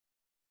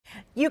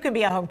You can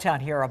be a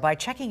hometown hero by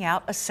checking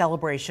out a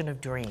celebration of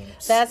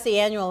dreams. That's the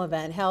annual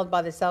event held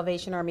by the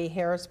Salvation Army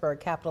Harrisburg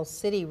Capital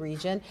City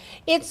region.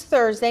 It's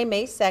Thursday,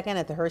 May 2nd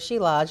at the Hershey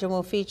Lodge and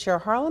will feature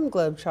Harlem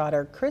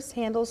Globetrotter Chris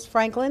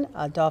Franklin,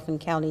 a Dauphin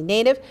County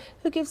native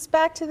who gives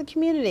back to the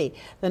community.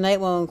 The night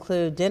will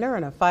include dinner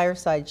and a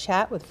fireside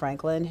chat with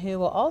Franklin, who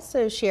will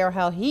also share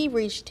how he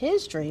reached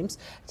his dreams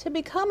to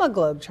become a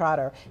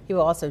Globetrotter. He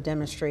will also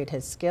demonstrate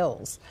his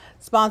skills.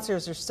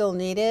 Sponsors are still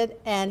needed,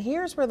 and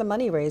here's where the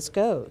money raised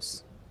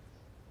goes.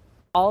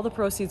 All the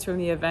proceeds from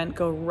the event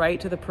go right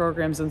to the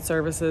programs and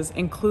services,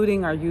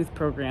 including our youth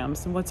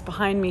programs. And what's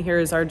behind me here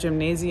is our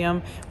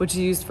gymnasium, which is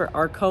used for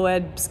our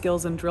co-ed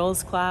skills and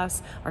drills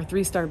class, our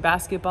 3-star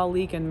basketball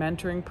league and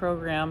mentoring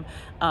program.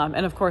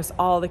 And of course,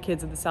 all the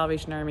kids of the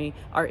Salvation Army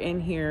are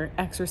in here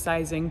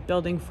exercising,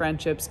 building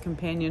friendships,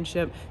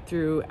 companionship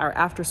through our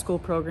after-school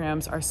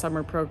programs, our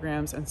summer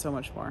programs, and so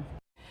much more.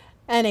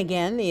 And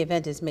again, the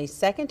event is May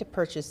 2nd. To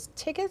purchase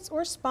tickets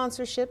or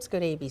sponsorships, go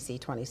to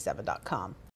abc27.com.